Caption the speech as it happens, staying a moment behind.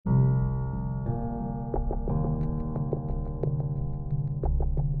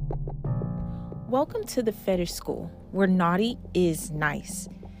Welcome to the Fetish School, where naughty is nice.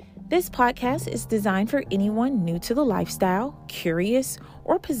 This podcast is designed for anyone new to the lifestyle, curious,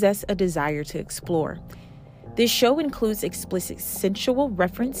 or possess a desire to explore. This show includes explicit sensual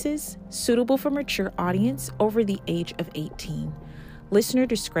references suitable for mature audience over the age of 18. Listener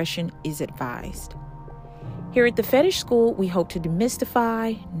discretion is advised. Here at the Fetish School, we hope to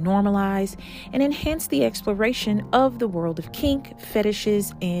demystify, normalize, and enhance the exploration of the world of kink,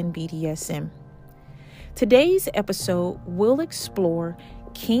 fetishes, and BDSM. Today's episode will explore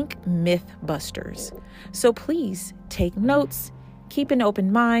kink myth-busters. So please take notes, keep an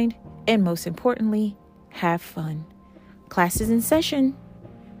open mind, and most importantly, have fun. Class is in session.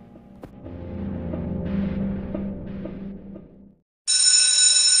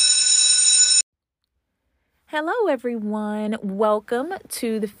 Hello, everyone. Welcome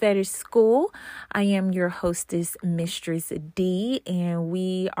to the Fetish School. I am your hostess, Mistress D, and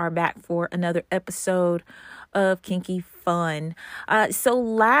we are back for another episode of Kinky Fun. So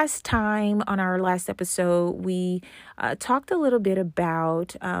last time on our last episode, we talked a little bit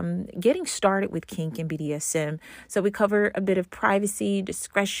about getting started with kink and BDSM. So we covered a bit of privacy,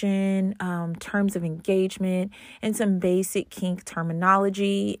 discretion, terms of engagement, and some basic kink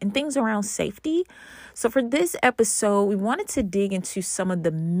terminology and things around safety. So for this episode, we wanted to dig into some of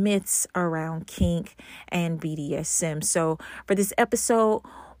the myths around kink and BDSM. So for this episode,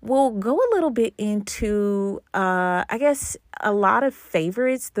 we'll go a little bit into, a lot of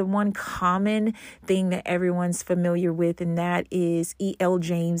favorites. The one common thing that everyone's familiar with, and that is E.L.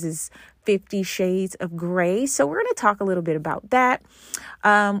 James's 50 Shades of Grey. So we're going to talk a little bit about that.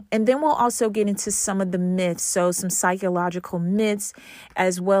 And then we'll also get into some of the myths. So some psychological myths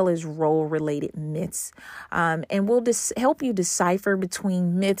as well as role-related myths. And we'll help you decipher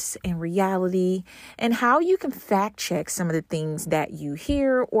between myths and reality and how you can fact check some of the things that you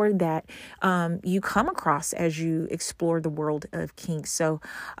hear or that you come across as you explore the world of kink. So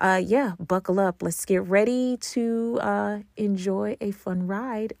buckle up. Let's get ready to enjoy a fun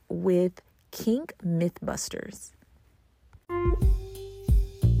ride with Kink Myth-busters.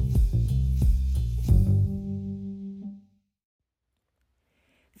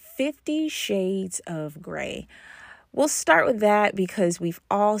 50 Shades of Grey. We'll start with that because we've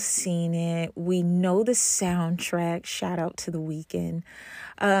all seen it. We know the soundtrack. Shout out to The Weeknd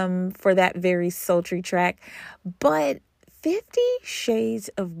for that very sultry track. But 50 Shades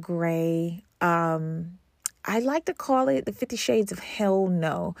of Grey, I like to call it the 50 Shades of Hell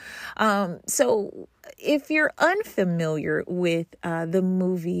No. So if you're unfamiliar with the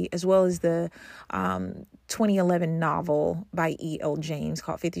movie as well as the 2011 novel by E.L. James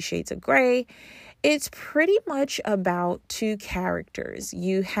called 50 Shades of Grey, it's pretty much about two characters.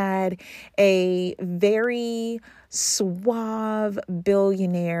 You had a very suave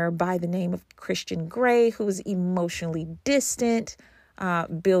billionaire by the name of Christian Grey who was emotionally distant.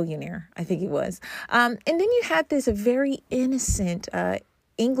 Billionaire, I think he was. And then you had this very innocent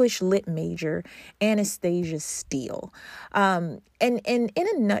English lit major, Anastasia Steele. And in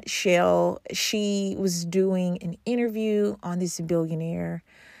a nutshell, she was doing an interview on this billionaire.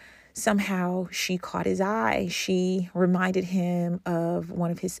 Somehow she caught his eye. She reminded him of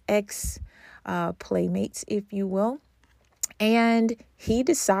one of his ex playmates, if you will. And he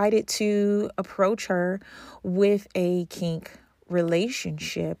decided to approach her with a kink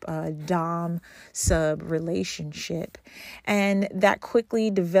relationship, a dom-sub relationship. And that quickly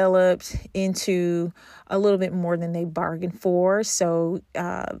developed into a little bit more than they bargained for. So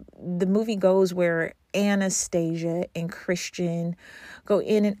the movie goes where Anastasia and Christian go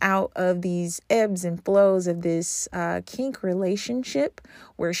in and out of these ebbs and flows of this kink relationship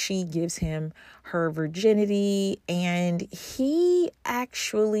where she gives him her virginity, and he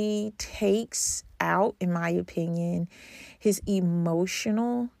actually takes out, in my opinion, his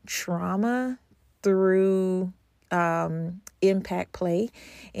emotional trauma through impact play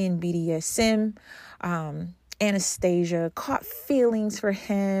in BDSM. Anastasia caught feelings for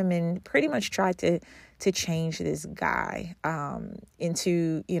him and pretty much tried to change this guy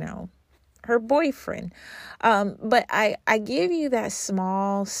into, her boyfriend. But I give you that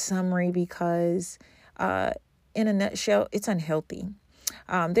small summary because in a nutshell, it's unhealthy.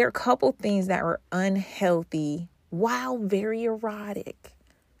 There are a couple things that were unhealthy while very erotic.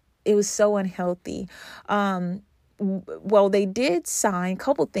 It was so unhealthy. Well, they did sign a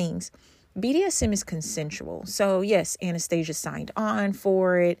couple things. BDSM is consensual. So yes, Anastasia signed on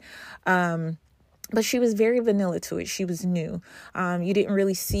for it. But she was very vanilla to it. She was new. You didn't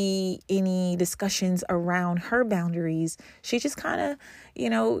really see any discussions around her boundaries. She just kind of,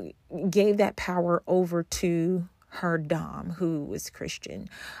 gave that power over to her dom, who was Christian.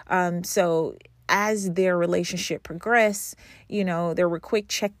 So as their relationship progressed, there were quick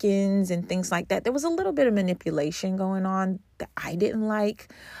check-ins and things like that. There was a little bit of manipulation going on that I didn't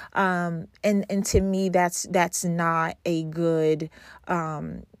like. And to me, that's not a good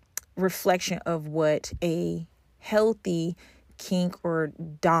reflection of what a healthy kink or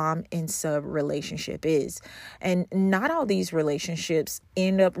dom and sub relationship is. And not all these relationships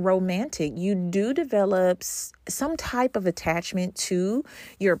end up romantic. You do develop some type of attachment to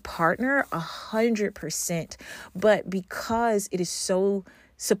your partner 100%, but because it is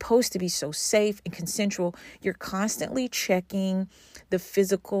supposed to be so safe and consensual, you're constantly checking the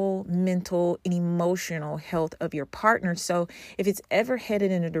physical, mental, and emotional health of your partner. So if it's ever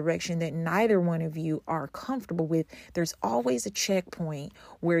headed in a direction that neither one of you are comfortable with, there's always a checkpoint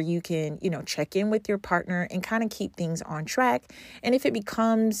where you can, check in with your partner and kind of keep things on track. And if it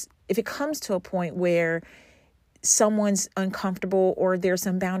comes to a point where someone's uncomfortable or there's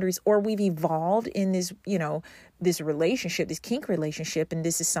some boundaries or we've evolved in this, this relationship, this kink relationship, and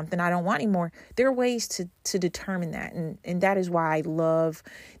this is something I don't want anymore, there are ways to determine that. And that is why I love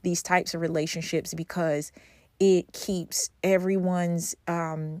these types of relationships, because it keeps everyone's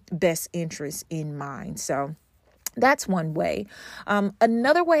best interest in mind. So that's one way.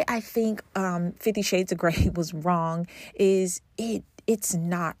 Another way I think 50 Shades of Grey was wrong is it's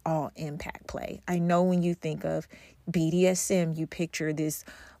not all impact play. I know when you think of BDSM, you picture this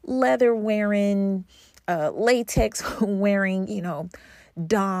leather wearing, latex wearing,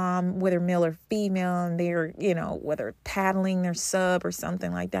 dom, whether male or female, and they're, whether paddling their sub or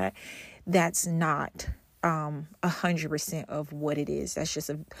something like that. That's not 100% of what it is. That's just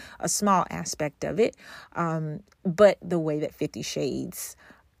a small aspect of it. But the way that 50 Shades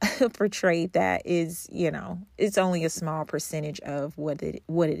portrayed that is, it's only a small percentage of what it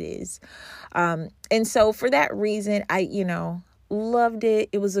is. And so for that reason, I, loved it.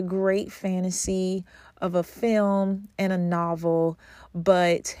 It was a great fantasy of a film and a novel,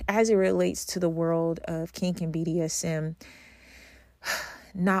 but as it relates to the world of kink and BDSM,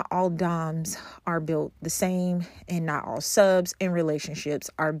 not all doms are built the same, and not all subs and relationships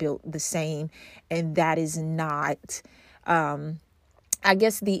are built the same. And that is not, I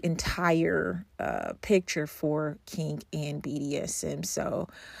guess, the entire picture for kink and BDSM. So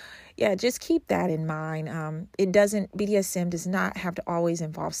yeah, just keep that in mind. BDSM does not have to always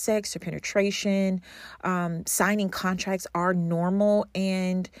involve sex or penetration. Signing contracts are normal,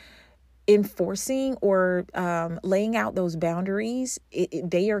 and enforcing or laying out those boundaries,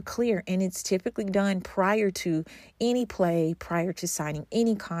 they are clear, and it's typically done prior to any play, prior to signing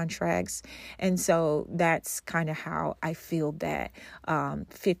any contracts. And so that's kind of how I feel that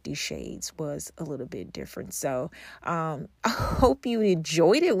 50 Shades was a little bit different. So I hope you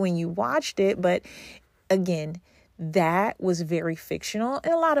enjoyed it when you watched it, but again, that was very fictional,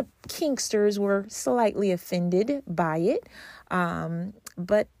 and a lot of kinksters were slightly offended by it.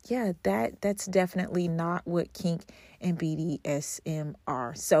 But yeah, that's definitely not what kink and BDSM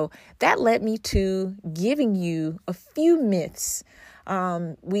are. So that led me to giving you a few myths.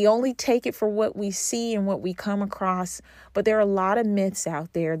 We only take it for what we see and what we come across, but there are a lot of myths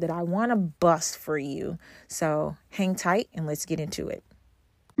out there that I want to bust for you. So hang tight and let's get into it.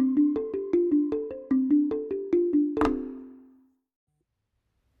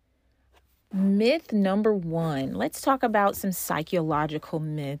 Myth number 1. Let's talk about some psychological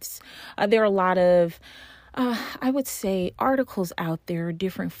myths. There are a lot of, I would say, articles out there,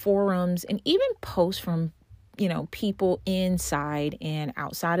 different forums, and even posts from, people inside and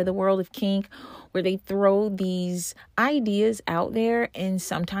outside of the world of kink, where they throw these ideas out there, and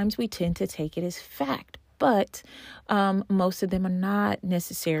sometimes we tend to take it as fact, but most of them are not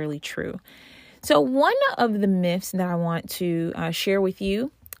necessarily true. So one of the myths that I want to share with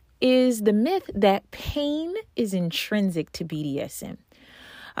you is the myth that pain is intrinsic to BDSM.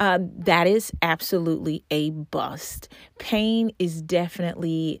 That is absolutely a bust. Pain is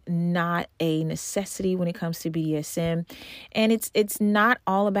definitely not a necessity when it comes to BDSM, and it's not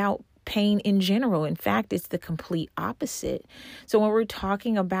all about pain in general. In fact, it's the complete opposite. So when we're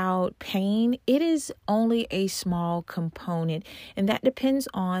talking about pain, it is only a small component, and that depends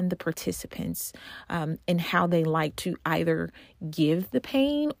on the participants and how they like to either give the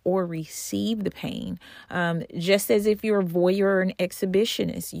pain or receive the pain. Just as if you're a voyeur or an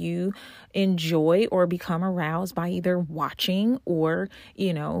exhibitionist, you enjoy or become aroused by either watching or,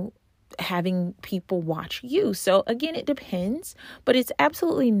 having people watch you. So again, it depends, but it's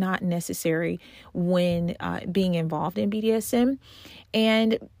absolutely not necessary when being involved in BDSM.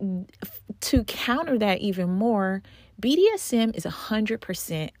 And to counter that even more, BDSM is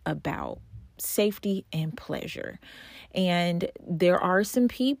 100% about safety, and pleasure. And there are some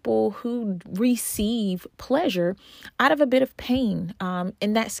people who receive pleasure out of a bit of pain.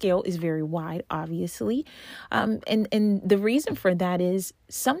 And that scale is very wide, obviously. And the reason for that is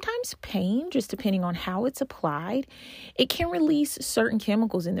sometimes pain, just depending on how it's applied, it can release certain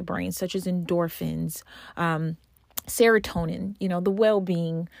chemicals in the brain, such as endorphins, serotonin, the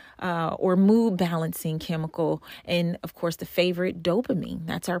well-being or mood balancing chemical, and of course the favorite, dopamine.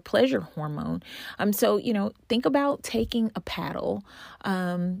 That's our pleasure hormone. So think about taking a paddle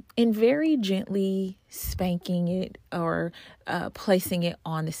and very gently spanking it or placing it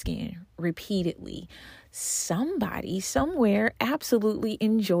on the skin repeatedly. Somebody somewhere absolutely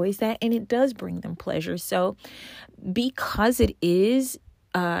enjoys that, and it does bring them pleasure. So because it is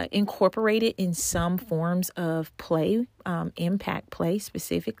incorporated in some forms of play, impact play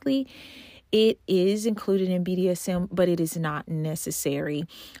specifically, it is included in BDSM, but it is not necessary.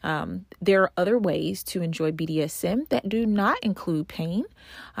 There are other ways to enjoy BDSM that do not include pain.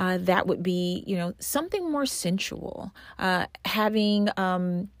 That would be, something more sensual.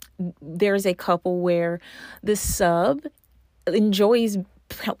 There's a couple where the sub enjoys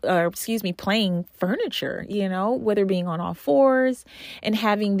playing furniture, whether being on all fours and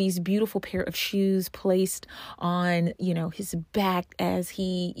having these beautiful pair of shoes placed on, his back as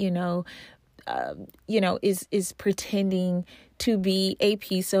he, is pretending to be a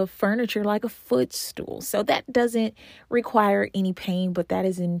piece of furniture like a footstool. So that doesn't require any pain, but that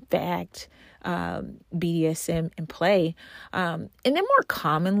is in fact BDSM and play. And then more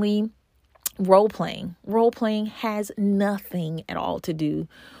commonly, role playing. Role playing has nothing at all to do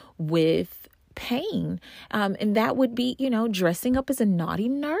with pain. And that would be, dressing up as a naughty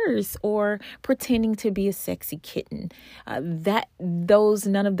nurse or pretending to be a sexy kitten. None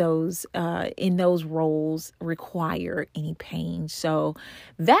of those in those roles require any pain. So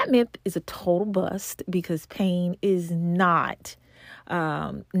that myth is a total bust because pain is not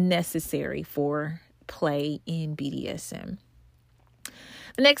necessary for play in BDSM.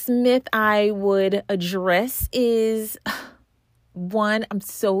 The next myth I would address is one, I'm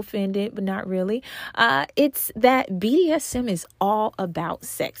so offended, but not really. It's that BDSM is all about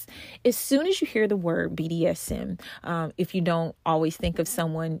sex. As soon as you hear the word BDSM, if you don't always think of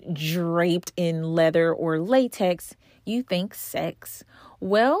someone draped in leather or latex, you think sex.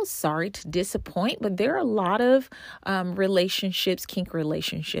 Well, sorry to disappoint, but there are a lot of kink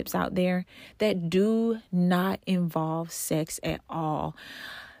relationships out there that do not involve sex at all.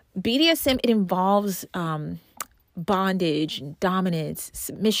 BDSM, it involves bondage, dominance,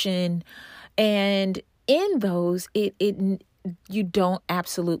 submission, and in those, you don't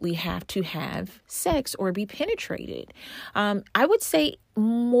absolutely have to have sex or be penetrated. I would say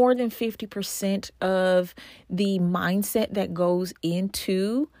more than 50% of the mindset that goes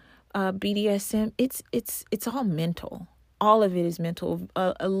into BDSM, it's all mental. All of it is mental.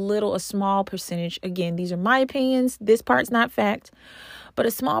 A small percentage. Again, these are my opinions. This part's not fact, but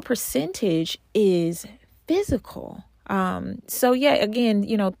a small percentage is physical. So yeah, again,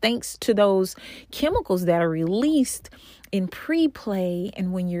 thanks to those chemicals that are released in pre-play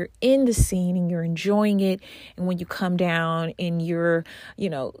and when you're in the scene and you're enjoying it, and when you come down and you're,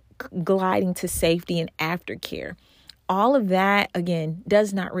 gliding to safety and aftercare, all of that, again,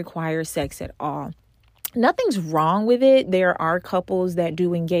 does not require sex at all. Nothing's wrong with it. There are couples that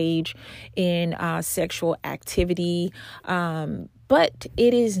do engage in sexual activity, but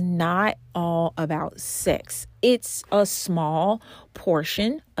it is not all about sex. It's a small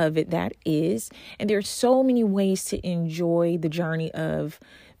portion of it that is. And there are so many ways to enjoy the journey of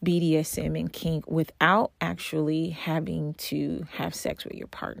BDSM and kink without actually having to have sex with your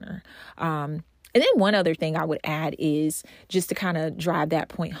partner. And then one other thing I would add is, just to kind of drive that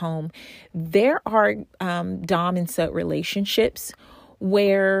point home, there are dom and sub relationships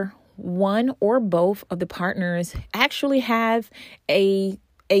where one or both of the partners actually have a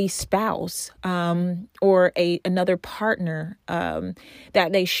spouse or another partner that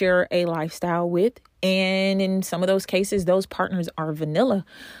they share a lifestyle with. And in some of those cases, those partners are vanilla,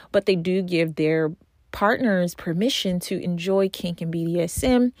 but they do give their partners permission to enjoy kink and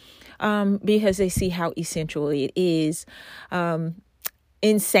BDSM because they see how essential it is.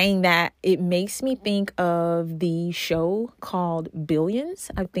 In saying that, it makes me think of the show called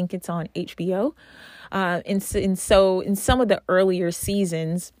Billions. I think it's on HBO. And so in some of the earlier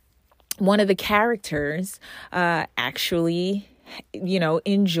seasons, one of the characters actually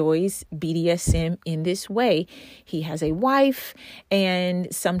enjoys BDSM in this way. He has a wife,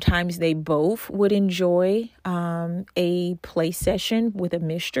 and sometimes they both would enjoy a play session with a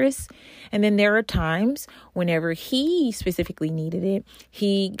mistress. And then there are times whenever he specifically needed it,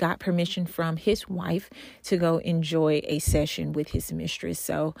 he got permission from his wife to go enjoy a session with his mistress.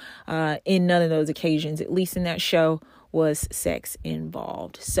 So in none of those occasions, at least in that show, was sex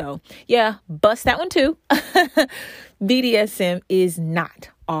involved. So yeah, bust that one too. BDSM is not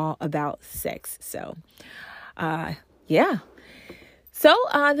all about sex. So yeah. So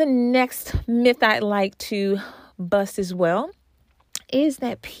the next myth I'd like to bust as well is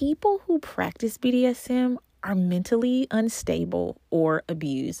that people who practice BDSM are mentally unstable or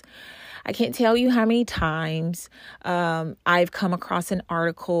abused. I can't tell you how many times I've come across an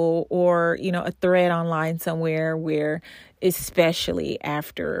article or, a thread online somewhere where, especially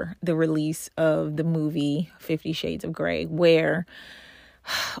after the release of the movie 50 Shades of Grey, where,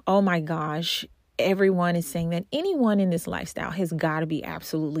 oh my gosh, everyone is saying that anyone in this lifestyle has got to be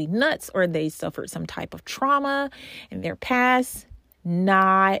absolutely nuts or they suffered some type of trauma in their past.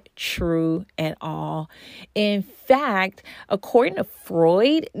 Not true at all. In fact, according to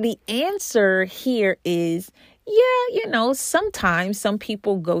Freud, the answer here is, sometimes some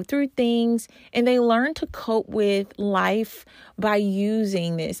people go through things and they learn to cope with life by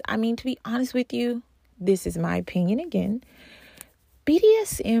using this. I mean, to be honest with you, this is my opinion again.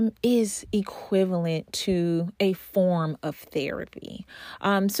 BDSM is equivalent to a form of therapy.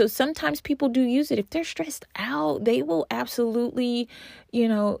 So sometimes people do use it. If they're stressed out, they will absolutely,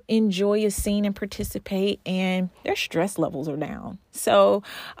 enjoy a scene and participate, and their stress levels are down. So,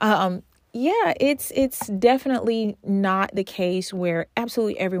 yeah, it's definitely not the case where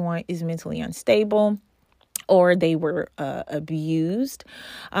absolutely everyone is mentally unstable or they were abused.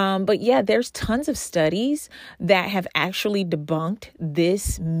 But yeah, there's tons of studies that have actually debunked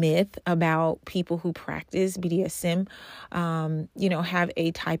this myth about people who practice BDSM, have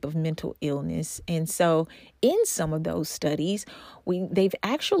a type of mental illness. And so in some of those studies, they've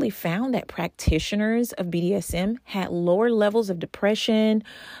actually found that practitioners of BDSM had lower levels of depression,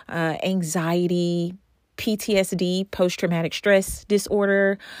 anxiety, PTSD, post-traumatic stress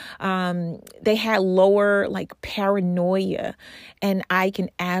disorder. They had lower paranoia, and I can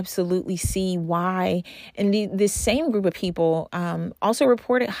absolutely see why. And this same group of people also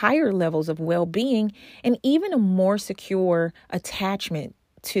reported higher levels of well-being and even a more secure attachment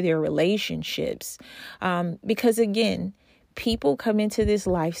to their relationships. Because again, people come into this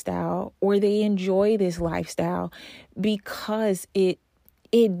lifestyle or they enjoy this lifestyle because it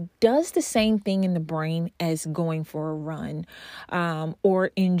does the same thing in the brain as going for a run or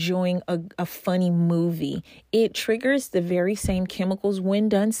enjoying a funny movie. It triggers the very same chemicals when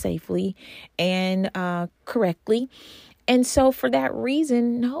done safely and correctly. And so for that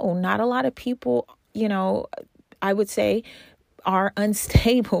reason, no, not a lot of people, I would say, are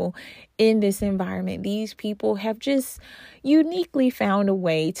unstable in this environment. These people have just uniquely found a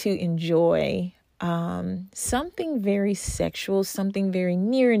way to enjoy something very sexual, something very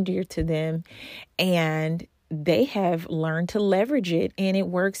near and dear to them, and they have learned to leverage it, and it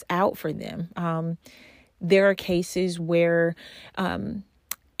works out for them. There are cases where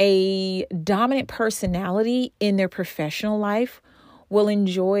a dominant personality in their professional life will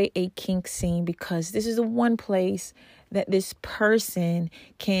enjoy a kink scene because this is the one place that this person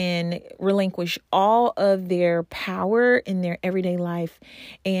can relinquish all of their power in their everyday life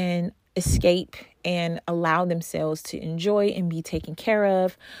and escape and allow themselves to enjoy and be taken care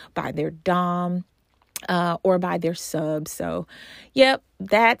of by their dom or by their sub. So, yep,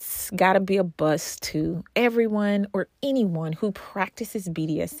 that's got to be a bust to everyone or anyone who practices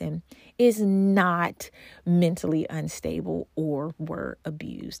BDSM is not mentally unstable or were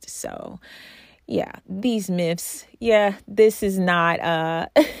abused. So, yeah, these myths. Yeah, this is not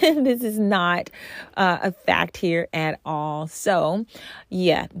this is not a fact here at all. So,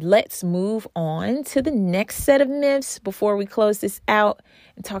 yeah, let's move on to the next set of myths before we close this out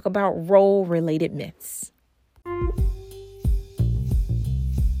and talk about role-related myths.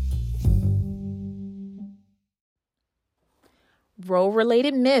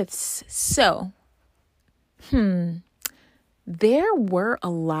 Role-related myths. So, there were a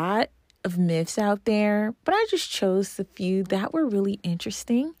lot of myths out there, but I just chose the few that were really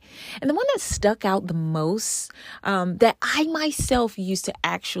interesting. And the one that stuck out the most, that I myself used to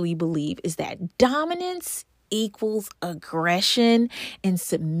actually believe, is that dominance equals aggression and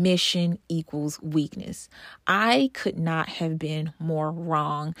submission equals weakness. I could not have been more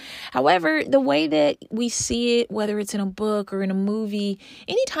wrong. However, the way that we see it, whether it's in a book or in a movie,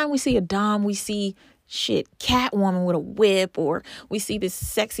 anytime we see a dom, we see Catwoman with a whip, or we see this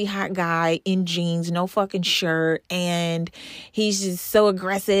sexy hot guy in jeans, no fucking shirt, and he's just so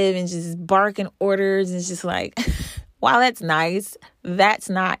aggressive and just barking orders, and it's just like, wow, that's nice. That's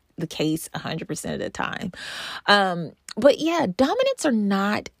not the case 100% of the time. But yeah, dominants are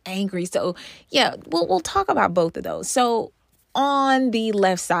not angry. So yeah, we'll talk about both of those. So on the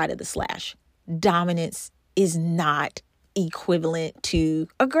left side of the slash, dominance is not equivalent to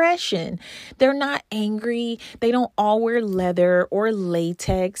aggression. They're not angry. They don't all wear leather or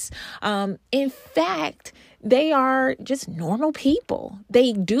latex. In fact, they are just normal people.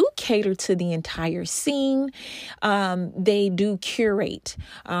 They do cater to the entire scene. They do curate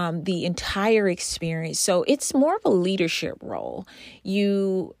the entire experience. So it's more of a leadership role.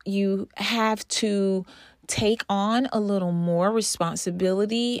 You have to take on a little more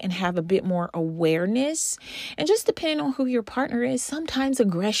responsibility and have a bit more awareness. And just depending on who your partner is, sometimes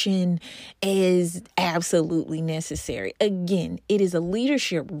aggression is absolutely necessary. Again, it is a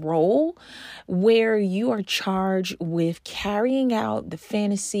leadership role where you are charged with carrying out the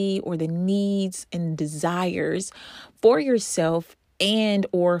fantasy or the needs and desires for yourself and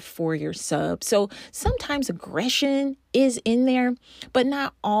or for your sub. So sometimes aggression is in there, but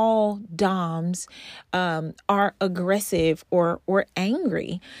not all doms are aggressive or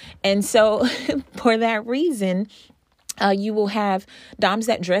angry. And so for that reason, you will have doms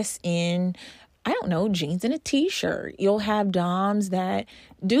that dress in, I don't know, jeans and a t-shirt. You'll have doms that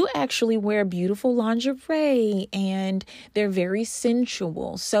do actually wear beautiful lingerie and they're very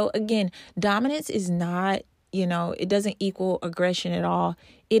sensual. So again, dominance is not, it doesn't equal aggression at all.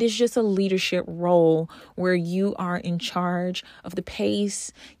 It is just a leadership role where you are in charge of the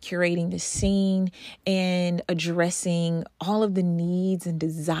pace, curating the scene, and addressing all of the needs and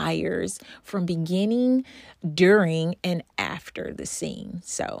desires from beginning, during, and after the scene.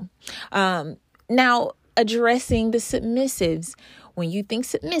 So, now addressing the submissives. When you think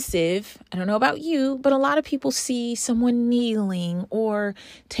submissive, I don't know about you, but a lot of people see someone kneeling or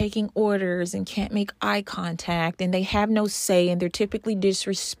taking orders and can't make eye contact and they have no say and they're typically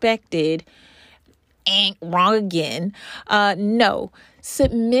disrespected. Wrong again. No,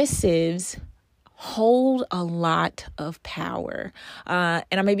 submissives hold a lot of power. And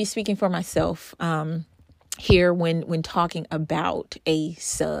I may be speaking for myself here when talking about a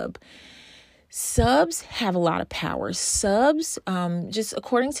sub. Subs have a lot of power. Subs, just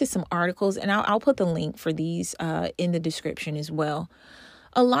according to some articles, and I'll put the link for these in the description as well.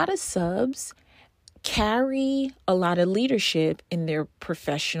 A lot of subs carry a lot of leadership in their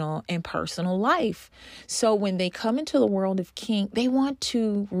professional and personal life. So when they come into the world of kink, they want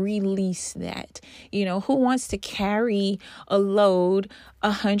to release that. Who wants to carry a load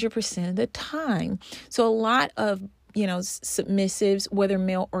 100% of the time? So a lot of submissives, whether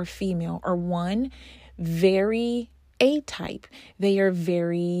male or female, are very A-type. They are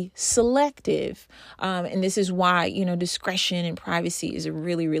very selective. And this is why, discretion and privacy is a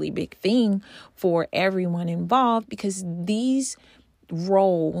really, really big thing for everyone involved, because these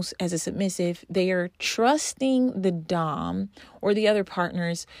roles as a submissive, they are trusting the dom or the other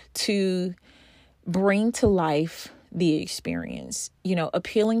partners to bring to life the experience,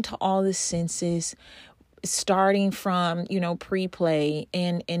 appealing to all the senses, starting from, pre-play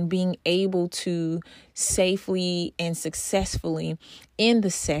and being able to safely and successfully end the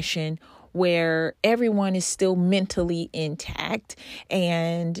session where everyone is still mentally intact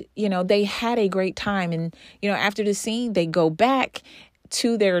and, they had a great time. And, after the scene, they go back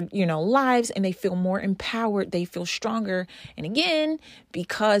to their, lives and they feel more empowered. They feel stronger. And again,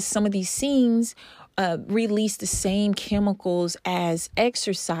 because some of these scenes release the same chemicals as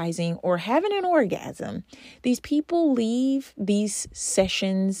exercising or having an orgasm, these people leave these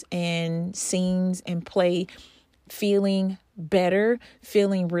sessions and scenes and play feeling better,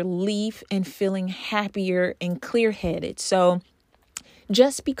 feeling relief, and feeling happier and clear-headed. So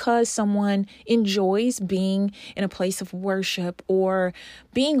just because someone enjoys being in a place of worship or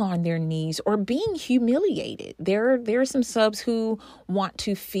being on their knees or being humiliated, there are some subs who want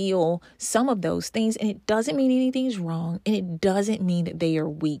to feel some of those things, and it doesn't mean anything's wrong, and it doesn't mean that they are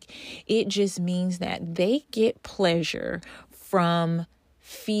weak. It just means that they get pleasure from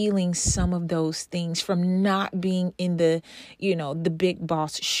feeling some of those things, from not being in the big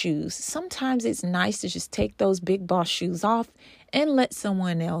boss shoes. Sometimes it's nice to just take those big boss shoes off and let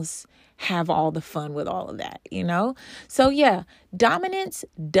someone else have all the fun with all of that, So yeah, dominance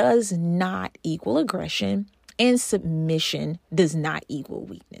does not equal aggression, and submission does not equal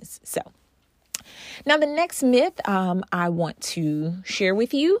weakness. So now the next myth I want to share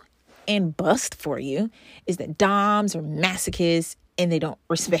with you and bust for you is that doms are masochists and they don't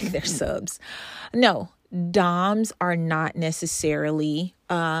respect their subs. No, doms are not necessarily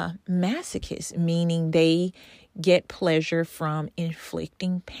masochists, meaning they get pleasure from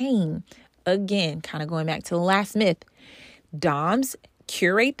inflicting pain. Again, kind of going back to the last myth, doms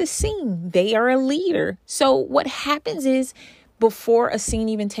curate the scene. They are a leader. So what happens is, before a scene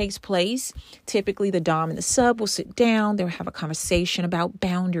even takes place, typically the dom and the sub will sit down. They'll have a conversation about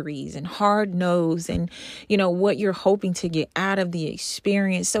boundaries and hard no's and, what you're hoping to get out of the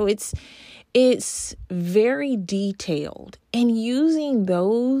experience. So it's very detailed. And using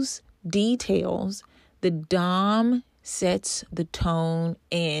those details, the dom sets the tone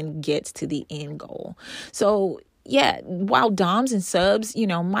and gets to the end goal. So yeah, while doms and subs,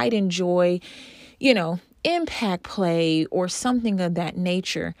 might enjoy, impact play or something of that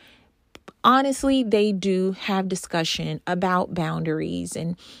nature, honestly, they do have discussion about boundaries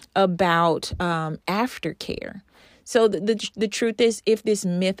and about aftercare. So the truth is, if this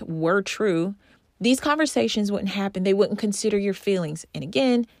myth were true, these conversations wouldn't happen. They wouldn't consider your feelings. And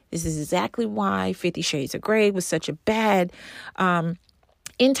again, this is exactly why 50 Shades of Grey was such a bad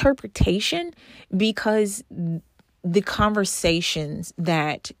interpretation, because the conversations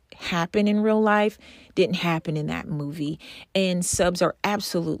that happen in real life didn't happen in that movie, and subs are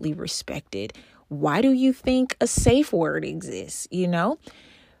absolutely respected. Why do you think a safe word exists?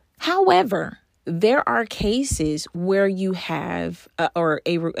 However, there are cases where you have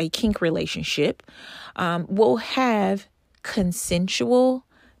a kink relationship will have consensual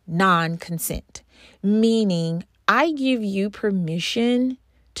non-consent, meaning I give you permission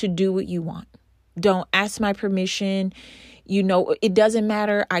to do what you want. Don't ask my permission. It doesn't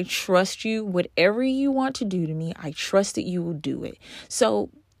matter. I trust you. Whatever you want to do to me, I trust that you will do it. So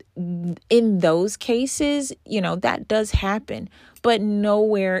in those cases, that does happen, but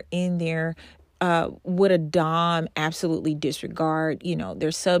nowhere in there would a dom absolutely disregard,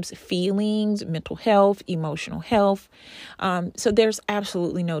 their subs' feelings, mental health, emotional health. So there's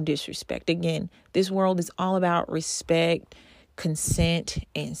absolutely no disrespect. Again, this world is all about respect, consent,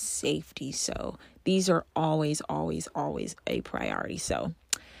 and safety. So these are always, always, always a priority. So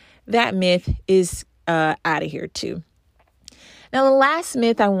that myth is out of here too. Now, the last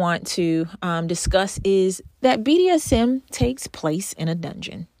myth I want to discuss is that BDSM takes place in a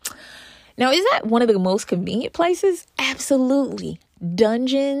dungeon. Now, is that one of the most convenient places? Absolutely.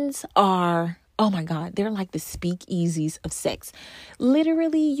 Dungeons are, oh my God, they're like the speakeasies of sex.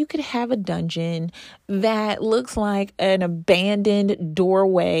 Literally, you could have a dungeon that looks like an abandoned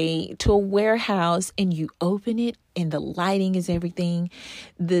doorway to a warehouse, and you open it and the lighting is everything.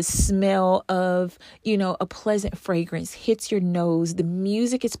 The smell of, a pleasant fragrance hits your nose. The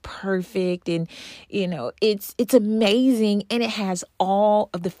music is perfect, and, it's amazing. And it has all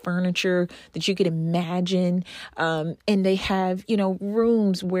of the furniture that you could imagine. And they have,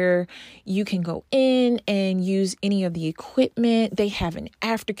 rooms where you can go in and use any of the equipment. They have an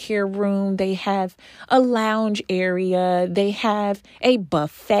aftercare room. They have a lounge area. They have a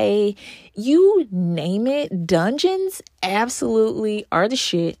buffet. You name it. Dungeons absolutely are the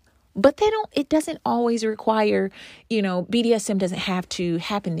shit, but it doesn't always require, BDSM doesn't have to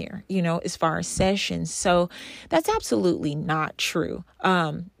happen there, as far as sessions. So that's absolutely not true.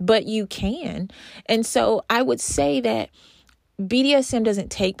 But you can. And so I would say that BDSM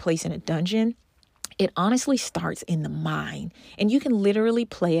doesn't take place in a dungeon. It honestly starts in the mind, and you can literally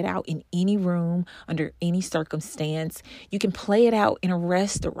play it out in any room under any circumstance. You can play it out in a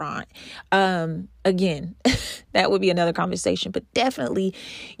restaurant. Again, that would be another conversation, but definitely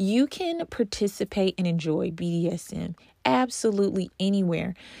you can participate and enjoy BDSM absolutely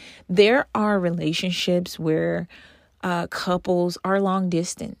anywhere. There are relationships where couples are long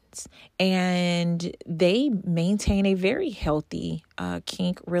distance and they maintain a very healthy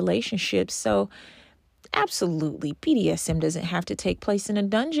kink relationship. So absolutely, BDSM doesn't have to take place in a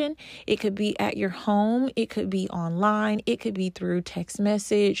dungeon. It could be at your home. It could be online. It could be through text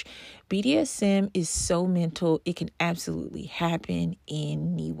message. BDSM is so mental. It can absolutely happen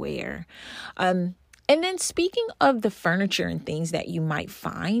anywhere. And then speaking of the furniture and things that you might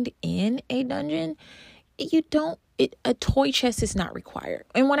find in a dungeon, a toy chest is not required.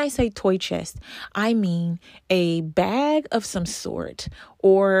 And when I say toy chest, I mean a bag of some sort,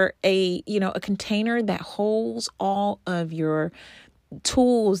 or a container that holds all of your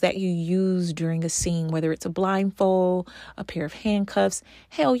tools that you use during a scene, whether it's a blindfold, a pair of handcuffs.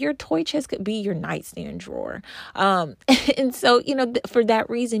 Hell, your toy chest could be your nightstand drawer. And so, for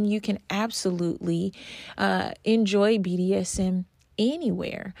that reason, you can absolutely enjoy BDSM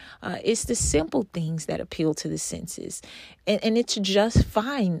anywhere. It's the simple things that appeal to the senses, and it's just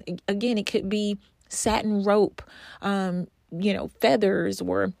fine. Again, it could be satin rope, feathers,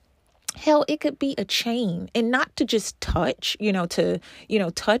 or hell, it could be a chain, and not to just touch,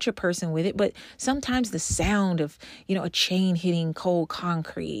 touch a person with it, but sometimes the sound of, a chain hitting cold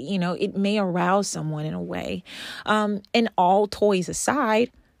concrete, it may arouse someone in a way. And all toys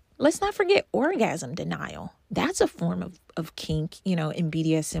aside, let's not forget orgasm denial. That's a form of kink, in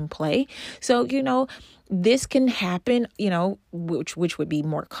BDSM play. So, this can happen, which would be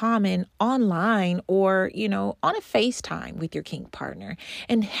more common online, or, on a FaceTime with your kink partner,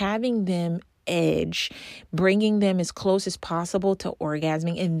 and having them edge, bringing them as close as possible to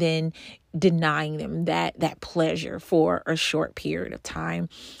orgasming, and then denying them that pleasure for a short period of time.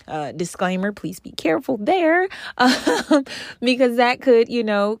 Disclaimer, please be careful there, because that could,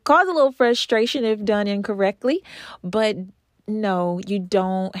 cause a little frustration if done incorrectly. But no, you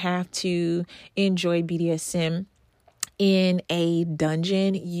don't have to enjoy BDSM in a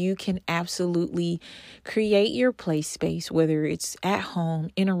dungeon. You can absolutely create your play space, whether it's at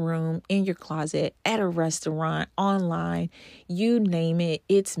home, in a room, in your closet, at a restaurant, online, you name it.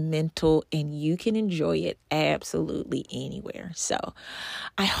 It's mental, and you can enjoy it absolutely anywhere. So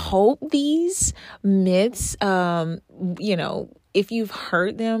I hope these myths, if you've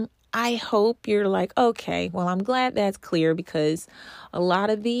heard them, I hope you're like, okay, well, I'm glad that's clear, because a lot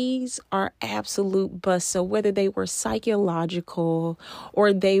of these are absolute busts. So whether they were psychological,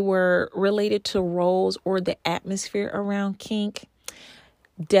 or they were related to roles or the atmosphere around kink,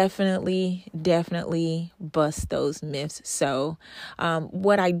 definitely bust those myths. So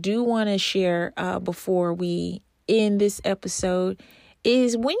what I do want to share before we end this episode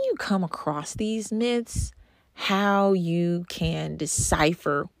is, when you come across these myths, how you can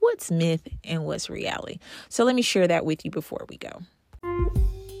decipher what's myth and what's reality. So let me share that with you before we go.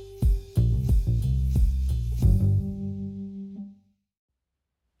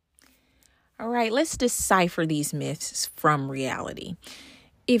 All right, let's decipher these myths from reality.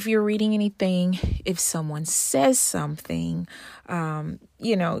 If you're reading anything, if someone says something,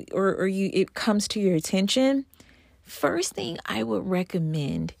 it comes to your attention, first thing I would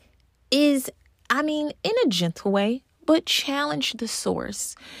recommend is, in a gentle way, but challenge the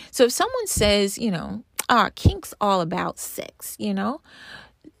source. So if someone says, kink's all about sex,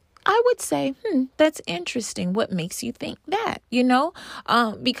 I would say, that's interesting. What makes you think that,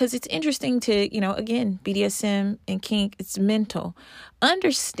 because it's interesting to, again, BDSM and kink, it's mental.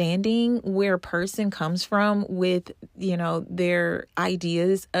 Understanding where a person comes from with, their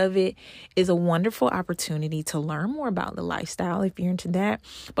ideas of it is a wonderful opportunity to learn more about the lifestyle if you're into that,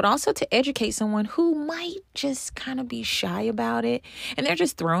 but also to educate someone who might just kind of be shy about it, and they're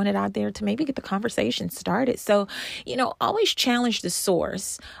just throwing it out there to maybe get the conversation started. So, always challenge the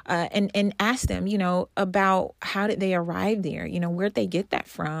source, and ask them, about how did they arrive there? Where'd they get that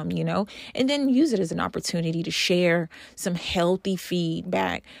from? And then use it as an opportunity to share some healthy feedback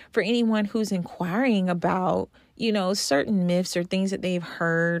for anyone who's inquiring about, certain myths or things that they've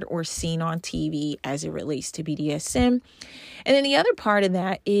heard or seen on TV as it relates to BDSM. And then the other part of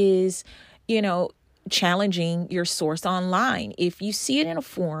that is, challenging your source online. If you see it in a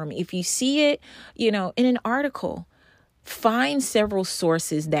forum, if you see it, in an article, find several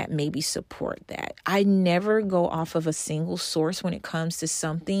sources that maybe support that. I never go off of a single source when it comes to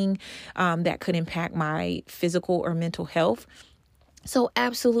something that could impact my physical or mental health. So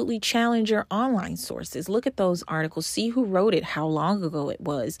absolutely challenge your online sources. Look at those articles, see who wrote it, how long ago it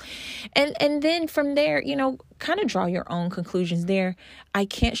was. And then from there, kind of draw your own conclusions there. I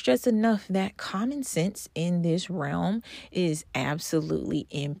can't stress enough that common sense in this realm is absolutely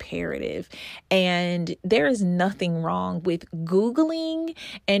imperative. And there is nothing wrong with Googling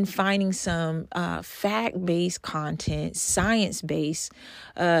and finding some fact-based content, science-based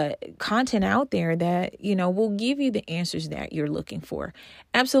content out there that, will give you the answers that you're looking for.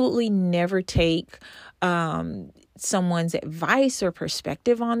 Absolutely never take someone's advice or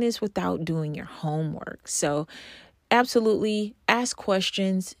perspective on this without doing your homework. So absolutely ask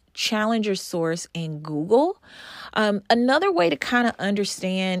questions, challenge your source, and Google. Another way to kind of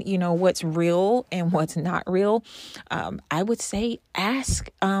understand, what's real and what's not real, I would say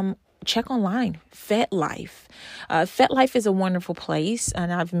check online, FetLife. FetLife is a wonderful place,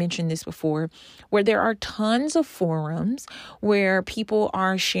 and I've mentioned this before, where there are tons of forums where people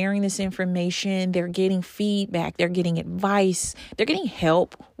are sharing this information. They're getting feedback, they're getting advice, they're getting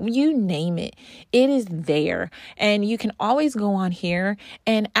help, you name it. It is there. And you can always go on here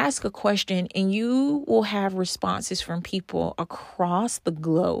and ask a question, and you will have responses from people across the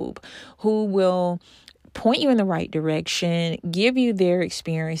globe who will point you in the right direction, give you their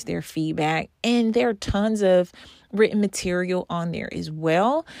experience, their feedback, and there are tons of written material on there as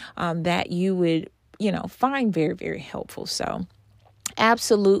well that you would find very, very helpful. So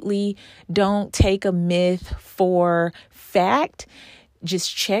absolutely don't take a myth for fact.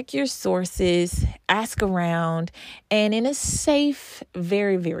 Just check your sources, ask around, and in a safe,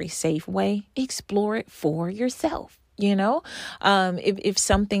 very, very safe way, explore it for yourself. If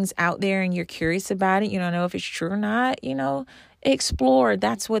something's out there and you're curious about it, you don't know if it's true or not, explore.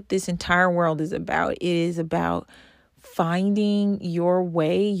 That's what this entire world is about. It is about finding your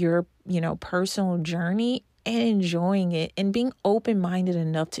way, your, personal journey, and enjoying it and being open-minded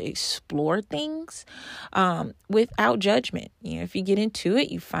enough to explore things without judgment. If you get into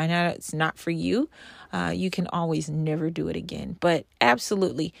it, you find out it's not for you, you can always never do it again. But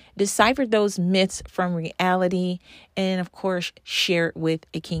absolutely decipher those myths from reality, and of course, share it with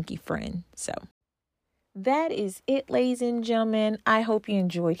a kinky friend. So that is it, ladies and gentlemen. I hope you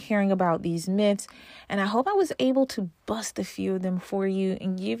enjoyed hearing about these myths, and I hope I was able to bust a few of them for you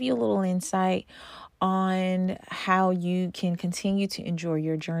and give you a little insight on how you can continue to enjoy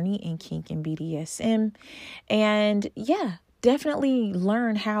your journey in kink and BDSM. And definitely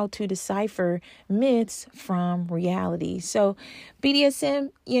learn how to decipher myths from reality. So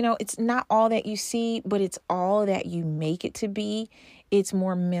BDSM, it's not all that you see, but it's all that you make it to be. It's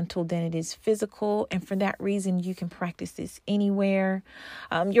more mental than it is physical. And for that reason, you can practice this anywhere.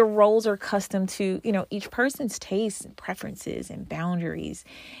 Your roles are custom to, each person's tastes and preferences and boundaries.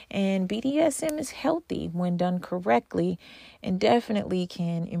 And BDSM is healthy when done correctly, and definitely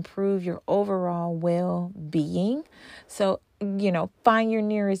can improve your overall well-being. So, find your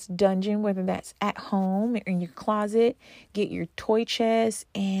nearest dungeon, whether that's at home or in your closet, get your toy chest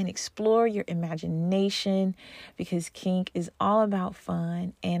and explore your imagination, because kink is all about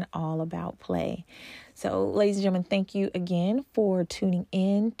fun and all about play. So, ladies and gentlemen, thank you again for tuning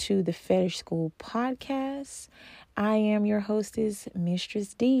in to the Fetish School podcast. I am your hostess,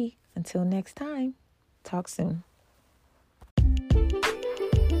 Mistress D. Until next time, talk soon.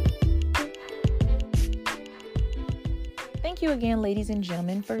 Thank you again, ladies and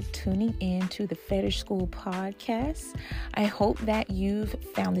gentlemen, for tuning in to the Fetish School podcast. I hope that you've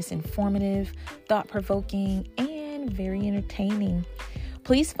found this informative, thought-provoking, and very entertaining.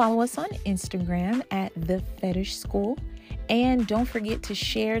 Please follow us on Instagram at The Fetish School. And don't forget to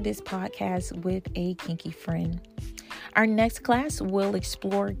share this podcast with a kinky friend. Our next class will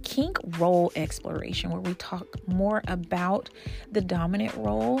explore kink role exploration, where we talk more about the dominant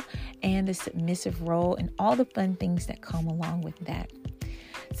role and the submissive role and all the fun things that come along with that.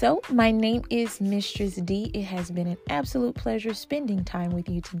 So my name is Mistress D. It has been an absolute pleasure spending time with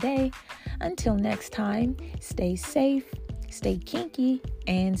you today. Until next time, stay safe, stay kinky,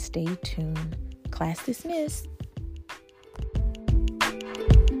 and stay tuned. Class dismissed.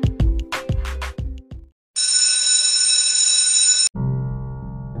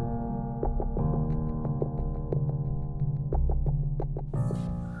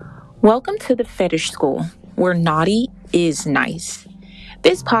 Welcome to the Fetish School, where naughty is nice.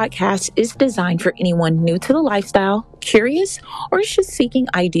 This podcast is designed for anyone new to the lifestyle, curious, or just seeking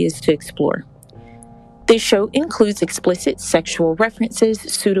ideas to explore. This show includes explicit sexual references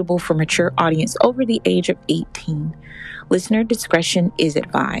suitable for mature audience over the age of 18. Listener discretion is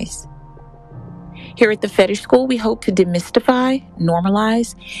advised. Here at the Fetish School, we hope to demystify,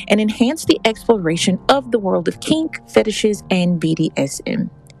 normalize, and enhance the exploration of the world of kink, fetishes, and BDSM.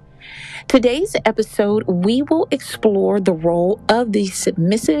 Today's episode, we will explore the role of the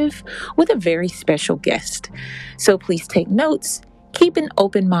submissive with a very special guest. So please take notes, keep an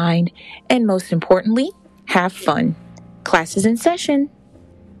open mind, and most importantly, have fun. Class is in session.